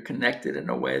sudden you're connected in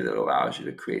a way that allows you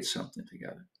to create something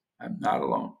together. I'm not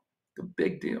alone. It's a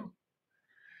big deal.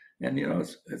 And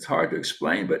it's hard to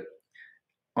explain, but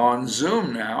on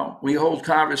Zoom now, we hold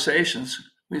conversations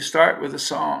We start with a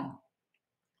song.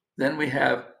 Then we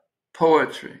have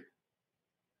poetry.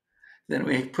 Then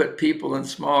we put people in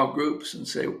small groups and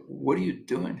say, what are you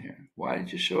doing here? Why did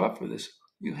you show up for this?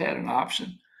 You had an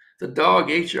option. The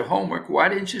dog ate your homework. Why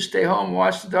didn't you stay home and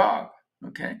watch the dog?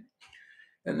 Okay.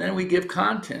 And then we give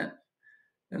content.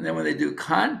 And then when they do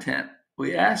content,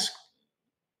 we ask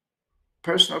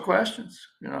personal questions.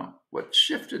 What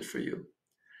shifted for you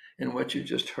in what you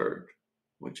just heard?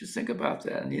 What you think about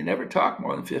that? And you never talk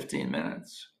more than 15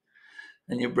 minutes.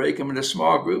 And you break them into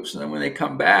small groups. And then when they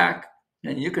come back,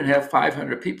 and you can have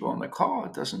 500 people on the call,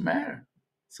 it doesn't matter.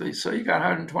 So you got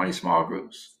 120 small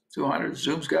groups, 200.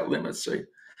 Zoom's got limits. So,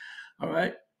 all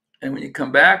right. And when you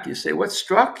come back, you say, what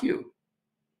struck you?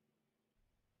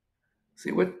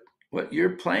 See, what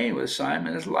you're playing with,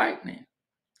 Simon, is lightning.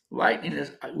 Lightning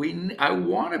is, I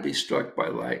want to be struck by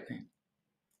lightning.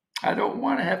 I don't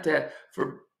want to have,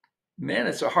 for men,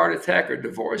 it's a heart attack or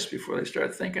divorce before they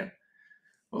start thinking,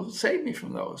 well, save me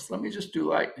from those. Let me just do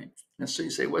lightning. And so you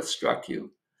say, what struck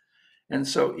you? And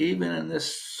so even in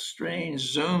this strange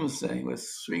Zoom thing with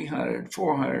 300,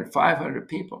 400, 500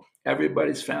 people,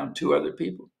 everybody's found 2 other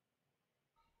people.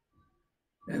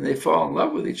 And they fall in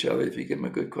love with each other if you give them a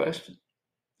good question.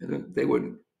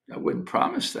 I wouldn't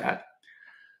promise that.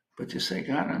 But you say,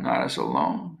 God, I'm not as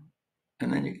alone.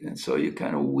 And so you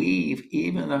kind of weave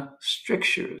even the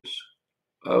strictures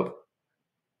of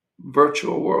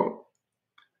virtual world.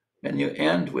 And you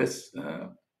end with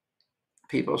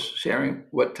people sharing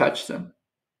what touched them.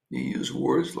 You use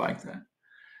words like that.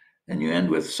 And you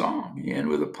end with song. You end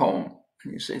with a poem.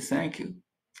 And you say, thank you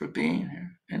for being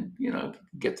here. And,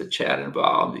 get the chat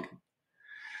involved.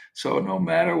 So no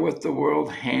matter what the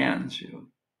world hands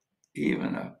you,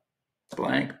 even a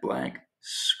blank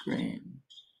screen,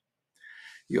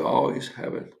 you always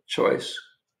have a choice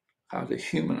how to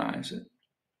humanize it.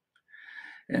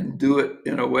 And do it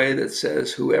in a way that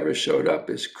says whoever showed up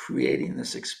is creating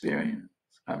this experience.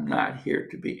 I'm not here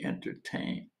to be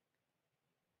entertained.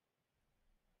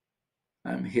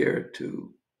 I'm here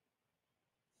to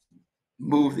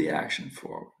move the action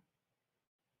forward.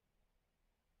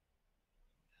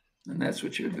 And that's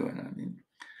what you're doing. I mean,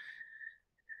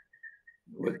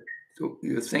 what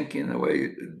you're thinking, the way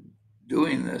you're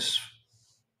doing this,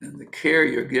 and the care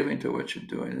you're giving to what you're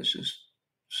doing is just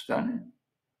stunning.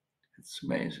 It's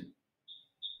amazing.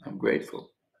 I'm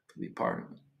grateful to be part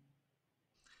of it.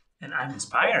 And I'm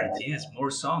inspired. Yes,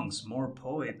 more songs, more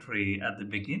poetry at the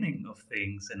beginning of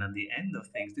things and at the end of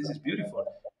things. This is beautiful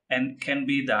and can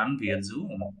be done via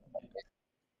Zoom.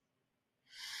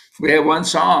 We have one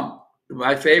song.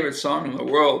 My favorite song in the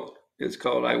world is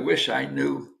called I Wish I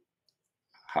Knew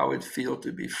How It'd Feel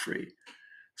to Be Free.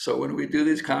 So when we do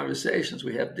these conversations,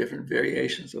 we have different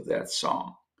variations of that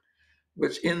song,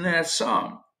 which in that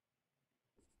song,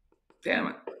 damn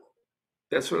it,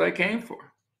 that's what I came for.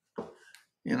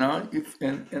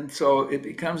 And so it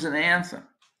becomes an anthem.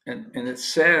 And it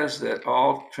says that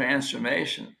all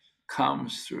transformation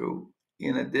comes through,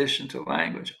 in addition to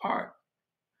language, art,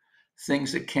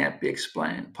 things that can't be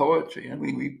explained, poetry. And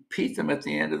we repeat them at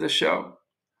the end of the show.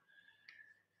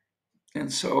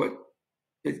 And so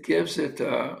it gives it,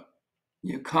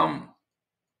 you come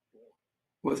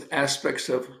with aspects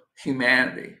of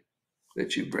humanity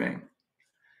that you bring,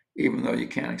 even though you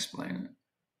can't explain it.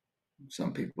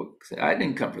 Some people say, I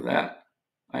didn't come for that.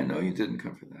 I know you didn't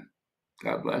come for that.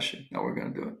 God bless you. Now we're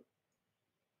going to do it.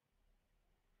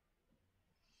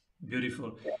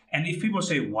 Beautiful. And if people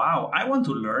say, wow, I want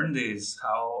to learn this,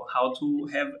 how to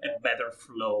have a better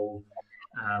flow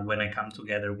when I come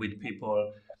together with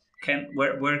people,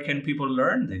 where can people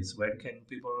learn this? Where can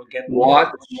people get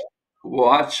more?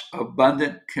 Watch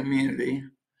Abundant Community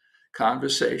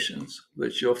Conversations,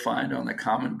 which you'll find on the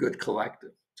Common Good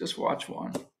Collective. Just watch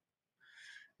one.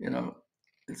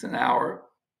 It's an hour,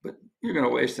 but you're going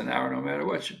to waste an hour no matter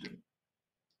what you do.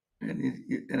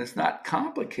 And it's not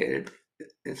complicated.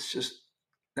 It's just,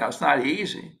 now it's not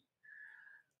easy,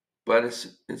 but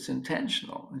it's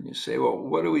intentional. And you say, well,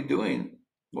 what are we doing?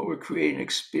 Well, we're creating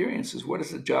experiences. What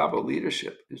is the job of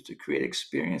leadership? Is to create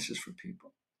experiences for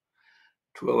people,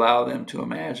 to allow them to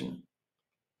imagine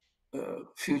a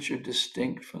future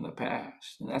distinct from the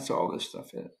past. And that's all this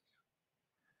stuff is.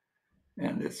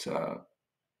 And it's, I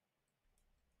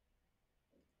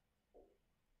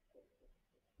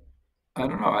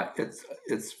don't know.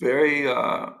 It's very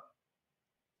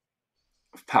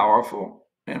powerful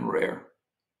and rare.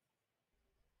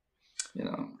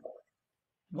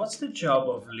 What's the job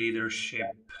of leadership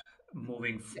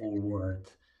moving forward?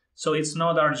 So it's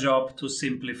not our job to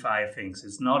simplify things.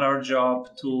 It's not our job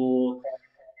to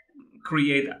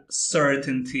create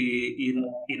certainty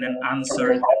in an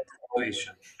uncertain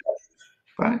motivation.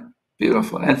 Right?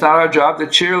 Beautiful. And it's not our job to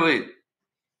cheerlead.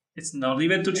 It's not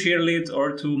even to cheerlead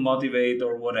or to motivate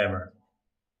or whatever.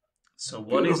 So,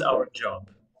 what is Beautiful. our job?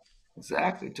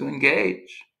 Exactly. To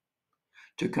engage,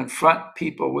 to confront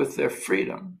people with their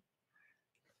freedom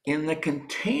in the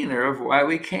container of why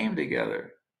we came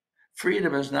together.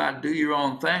 Freedom is not do your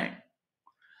own thing.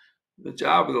 The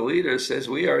job of the leader says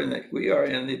we are in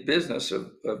the business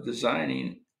of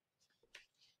designing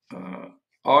uh,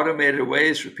 automated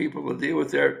ways for people to deal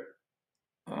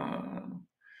uh,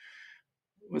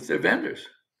 with their vendors.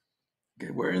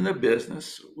 Okay, we're in the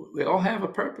business. We all have a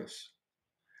purpose.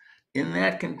 In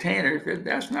that container,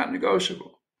 that's not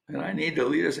negotiable. And I need the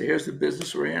leader to say, here's the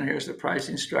business we're in, here's the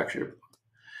pricing structure.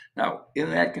 Now, in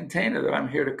that container, that I'm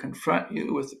here to confront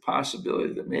you with the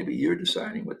possibility that maybe you're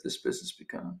deciding what this business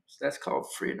becomes. That's called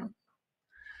freedom.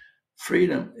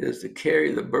 Freedom is to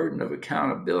carry the burden of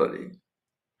accountability.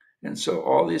 And so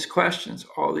all these questions,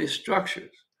 all these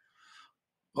structures,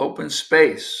 open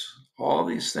space, all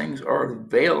these things are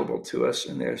available to us,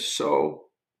 and they're so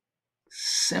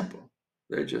simple.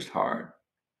 They're just hard.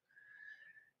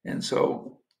 And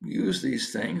so use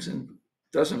these things, and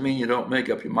doesn't mean you don't make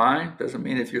up your mind. Doesn't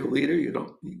mean if you're a leader,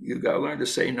 you got to learn to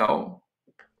say no.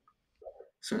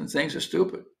 Certain things are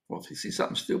stupid. Well, if you see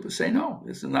something stupid, say no.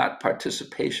 This is not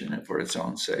participation for its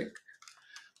own sake,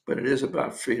 but it is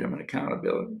about freedom and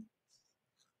accountability.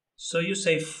 So, you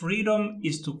say freedom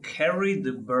is to carry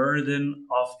the burden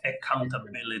of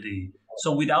accountability.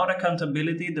 So, without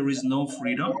accountability, there is no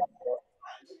freedom.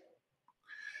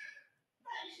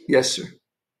 Yes, sir.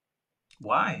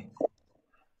 Why?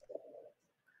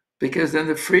 Because then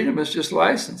the freedom is just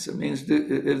license. It means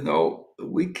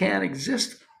we can't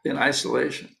exist in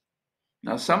isolation.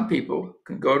 Now, some people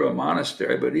can go to a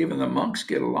monastery, but even the monks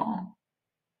get along.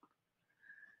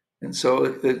 And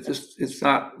so it's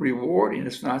not rewarding,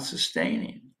 it's not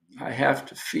sustaining. I have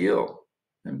to feel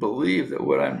and believe that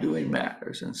what I'm doing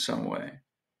matters in some way.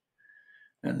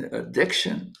 And the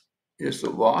addiction is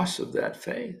the loss of that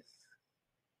faith.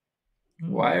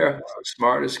 Why are the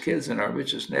smartest kids in our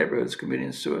richest neighborhoods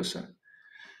committing suicide?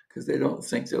 Because they don't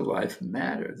think their life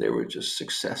mattered. They were just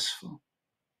successful.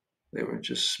 They were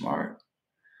just smart.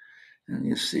 And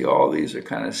you see, all these are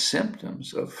kind of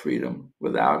symptoms of freedom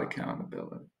without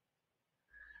accountability.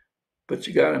 But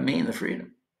you got to mean the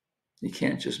freedom. You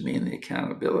can't just mean the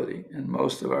accountability. And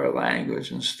most of our language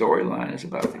and storyline is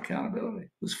about the accountability.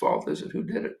 Whose fault is it? Who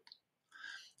did it?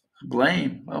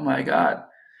 Blame. Oh my God.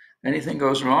 Anything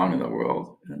goes wrong in the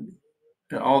world, and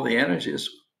all the energy is,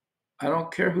 I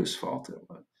don't care whose fault it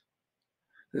was.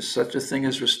 There's such a thing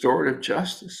as restorative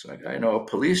justice. Like, I know a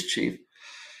police chief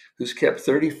who's kept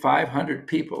 3,500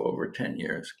 people over 10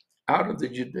 years out of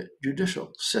the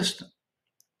judicial system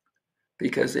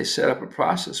because they set up a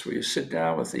process where you sit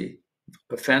down with the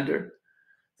offender,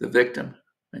 the victim,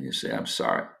 and you say, I'm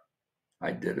sorry,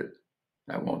 I did it.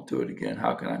 I won't do it again.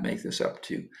 How can I make this up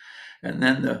to you? And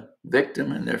then the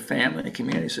victim and their family and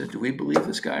community says, do we believe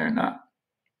this guy or not?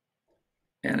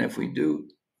 And if we do,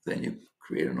 then you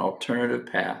create an alternative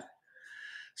path.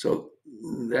 So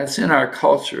that's in our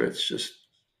culture. It's just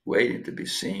waiting to be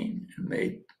seen and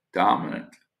made dominant.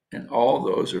 And all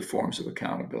those are forms of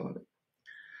accountability.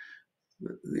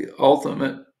 The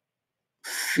ultimate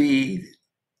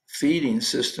feeding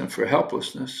system for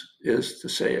helplessness is to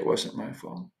say it wasn't my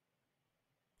fault.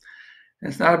 And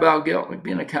it's not about guilt, like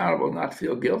being accountable, not to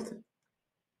feel guilty.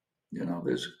 You know,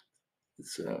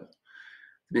 to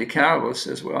be accountable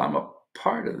says, well, I'm a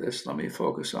part of this. Let me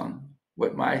focus on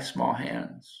what my small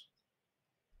hands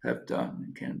have done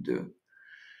and can do.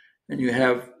 And you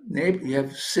have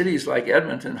cities like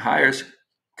Edmonton hires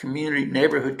community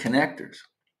neighborhood connectors.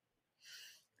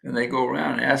 And they go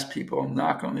around and ask people,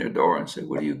 knock on their door and say,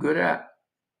 what are you good at?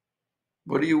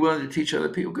 What are you willing to teach other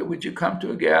people? Would you come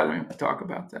to a gathering and talk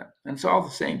about that? And it's all the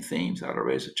same themes: how to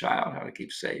raise a child, how to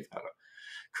keep safe, how to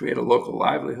create a local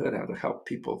livelihood, how to help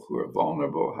people who are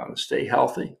vulnerable, how to stay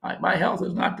healthy. My health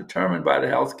is not determined by the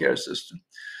healthcare system.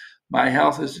 My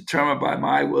health is determined by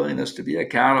my willingness to be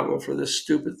accountable for this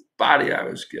stupid body I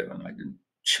was given. I didn't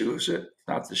choose it. It's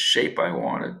not the shape I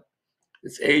wanted.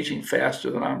 It's aging faster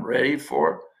than I'm ready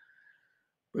for.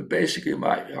 But basically,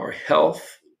 our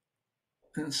health,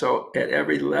 and so at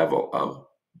every level of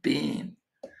being,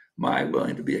 my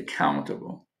willing to be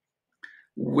accountable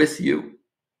with you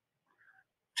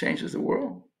changes the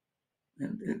world.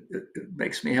 And it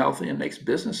makes me healthy and makes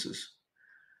businesses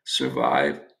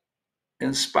survive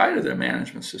in spite of their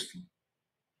management system.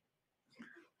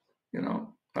 You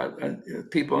know,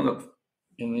 people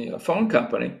in the phone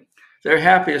company, their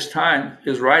happiest time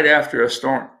is right after a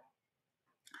storm,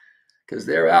 because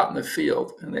they're out in the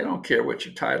field and they don't care what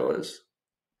your title is.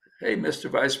 Hey, Mr.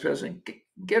 Vice President,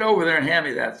 get over there and hand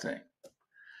me that thing.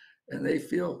 And they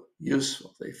feel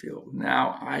useful. They feel,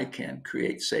 now I can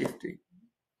create safety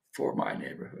for my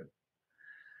neighborhood.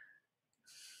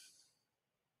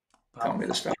 Tell me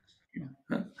to stop.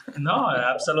 No,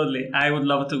 absolutely. I would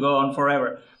love to go on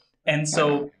forever. And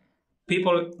so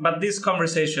people, but this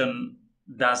conversation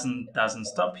doesn't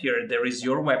stop here. There is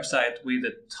your website with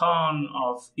a ton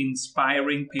of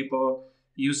inspiring people.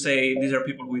 You say these are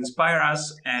people who inspire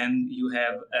us, and you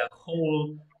have a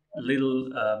whole little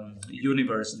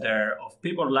universe there of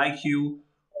people like you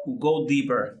who go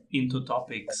deeper into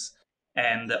topics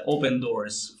and open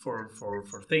doors for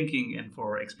thinking and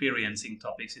for experiencing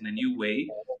topics in a new way.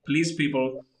 Please,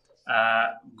 people,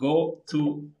 go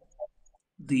to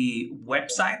the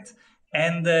website.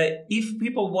 And if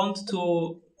people want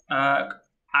to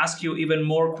ask you even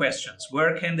more questions,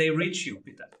 where can they reach you,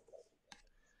 Peter?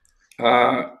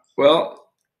 Well,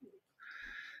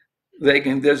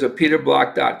 there's a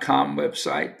peterblock.com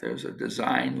website. There's a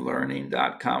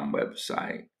designlearning.com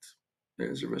website.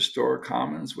 There's a Restore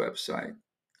Commons website.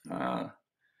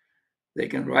 They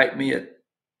can write me at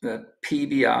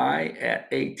pbi@att.net,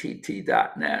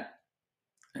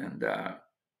 and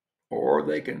or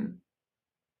they can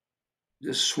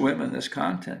just swim in this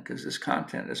content, because this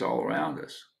content is all around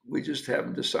us. We just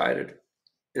haven't decided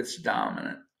it's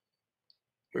dominant.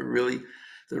 We're really,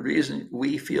 the reason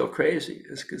we feel crazy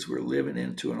is because we're living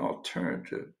into an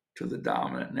alternative to the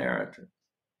dominant narrative.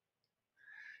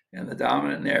 And the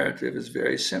dominant narrative is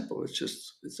very simple.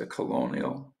 It's a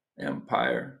colonial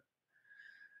empire.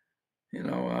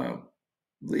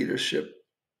 Leadership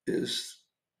is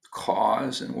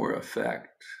cause and we're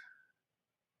effect.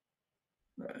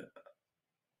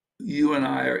 You and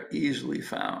I are easily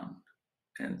found.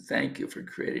 And thank you for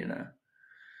creating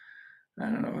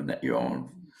your own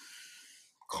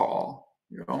call,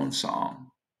 your own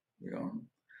song,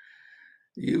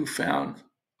 you found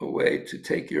a way to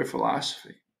take your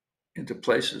philosophy into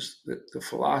places that the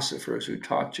philosophers who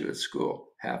taught you at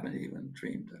school haven't even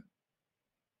dreamed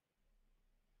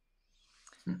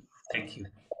of. Thank you.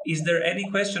 Is there any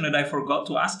question that I forgot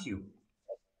to ask you?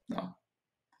 No.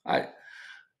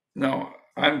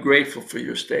 I'm grateful for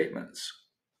your statements.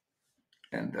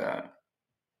 And I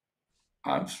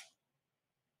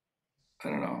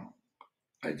don't know.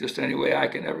 Any way I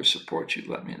can ever support you,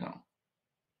 let me know.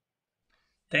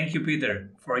 Thank you,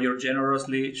 Peter, for your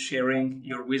generously sharing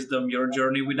your wisdom, your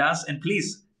journey with us. And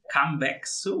please come back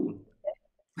soon.